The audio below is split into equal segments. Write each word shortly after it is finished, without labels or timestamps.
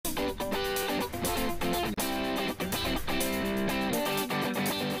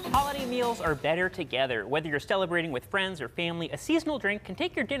cocktails are better together. Whether you're celebrating with friends or family, a seasonal drink can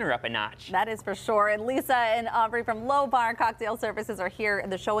take your dinner up a notch. That is for sure. And Lisa and Aubrey from Low Bar Cocktail Services are here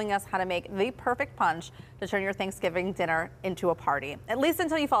and they're showing us how to make the perfect punch to turn your Thanksgiving dinner into a party. At least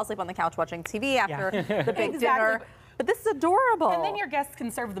until you fall asleep on the couch watching TV after the big dinner. But this is adorable. And then your guests can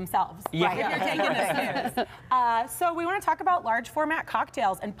serve themselves. Yeah. If you're taking a snooze. So we want to talk about large format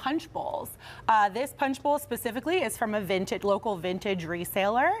cocktails and punch bowls. This punch bowl specifically is from a local vintage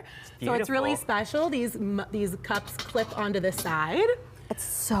reseller. So it's really special. These cups clip onto the side. It's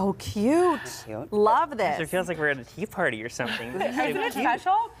so cute. Love this. It feels like we're at a tea party or something. Isn't it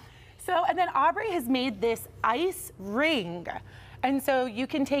special? So, and then Aubrey has made this ice ring. And so you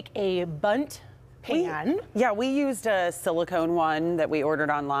can take a bundt pan. We used a silicone one that we ordered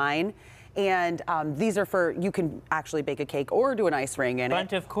online. And these are for, you can actually bake a cake or do an ice ring in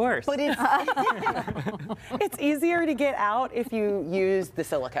Bundt, it. of course. But it's easier to get out if you use the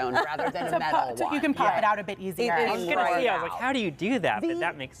silicone rather than a metal one. So you can pop it out a bit easier. I was going to say, I was like, how do you do that? But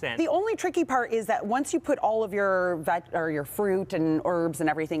that makes sense. The only tricky part is that once you put all of your your fruit and herbs and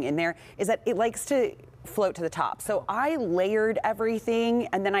everything in there, is that it likes to float to the top. So I layered everything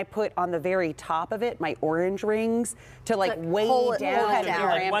and then I put on the very top of it my orange rings to like weigh down.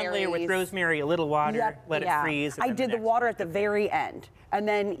 Like one layer with rosemary, a little water, let it freeze. I did the water at the very end. And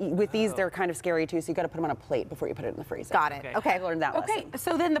then with these, they're kind of scary too, so you got to put them on a plate before you put it in the freezer. Got it. Okay. I learned that lesson. Okay,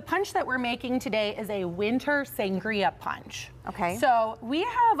 so then the punch that we're making today is a winter sangria punch. Okay. So we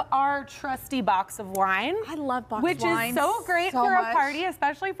have our trusty box of wine. I love box which wine is so great so for much. a party,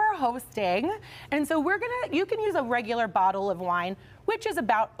 especially for hosting. And so you can use a regular bottle of wine, which is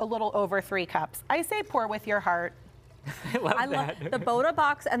about a little over 3 cups. I say pour with your heart. I love the Boda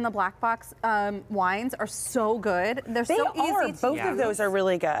box and the black box wines are so good. They're so easy to Both of those are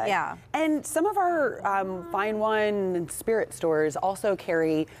really good. Yeah. And some of our fine wine and spirit stores also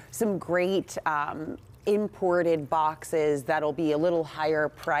carry some great imported boxes that'll be a little higher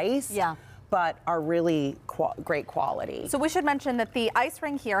price. Yeah. But are really great quality. So we should mention that the ice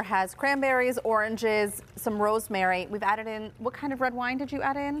ring here has cranberries, oranges, some rosemary. We've added in, what kind of red wine did you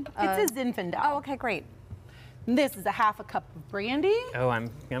add in? It's a Zinfandel. Oh, okay, great. This is a ½ cup of brandy. Oh, I'm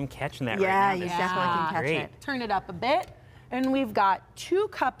catching that right now. This You definitely can catch it. Turn it up a bit. And we've got 2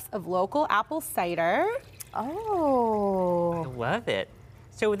 cups of local apple cider. Oh. I love it.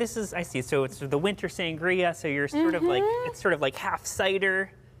 So this is, I see, so it's the winter sangria, so you're sort of like, it's sort of like half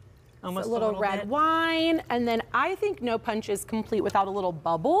cider. Almost a little red wine, and then I think no punch is complete without a little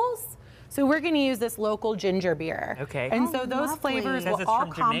bubbles. So we're going to use this local ginger beer. Okay. And so those flavors will all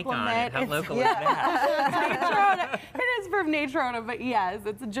complement. How local is that? It is from Natrona, but yes,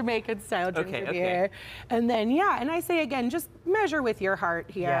 it's a Jamaican style ginger beer. And then, and I say again, just measure with your heart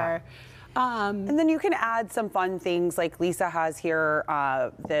here. Yeah. And then you can add some fun things like Lisa has here,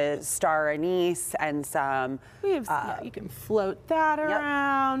 the star anise and some. You can float that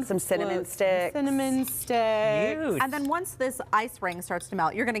around. Some cinnamon sticks. Cinnamon sticks. Huge. And then once this ice ring starts to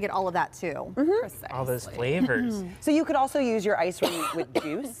melt, you're going to get all of that too. All those flavors. So you could also use your ice ring with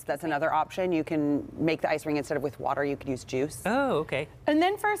juice. That's another option. You can make the ice ring instead of with water. You could use juice. Oh, okay. And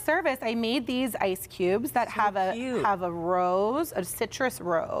then for service, I made these ice cubes that have a rose, a citrus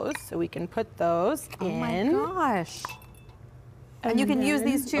rose, so we can put those in. Oh my gosh. And you can use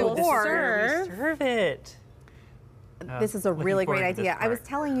these too or serve it. This is a really great idea. I was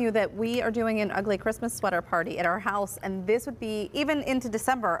telling you that we are doing an ugly Christmas sweater party at our house, and this would be, even into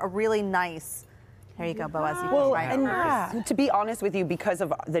December, a really nice. There you go, Boaz. You can try it. To be honest with you, because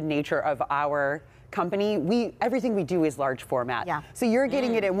of the nature of our company, everything we do is large format. Yeah. So you're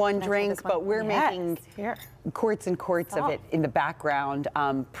getting it in one drink, but we're making quarts and quarts of it in the background,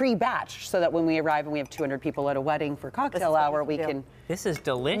 pre-batched, so that when we arrive and we have 200 people at a wedding for cocktail hour, we can. This is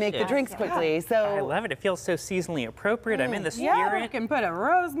delicious. Make the drinks quickly. So I love it. It feels so seasonally appropriate. I'm in the spirit. Yeah, you can put a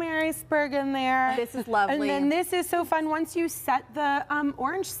rosemary sprig in there. This is lovely. And then this is so fun. Once you set the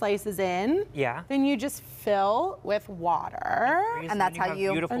orange slices in, then you just fill with water. And that's how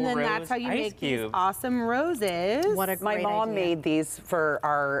you. And then that's how you make these awesome roses. What a great My mom made these for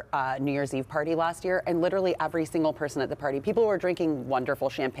our New Year's Eve party last year, and literally every single person at the party, people were drinking wonderful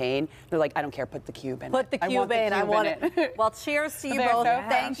champagne. They're like, I don't care, put the cube in. Put the cube in. I want it. Well, cheers to you both.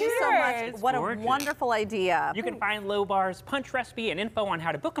 Thank you so much. What a wonderful idea. You can find Low Bar's punch recipe and info on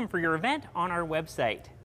how to book them for your event on our website.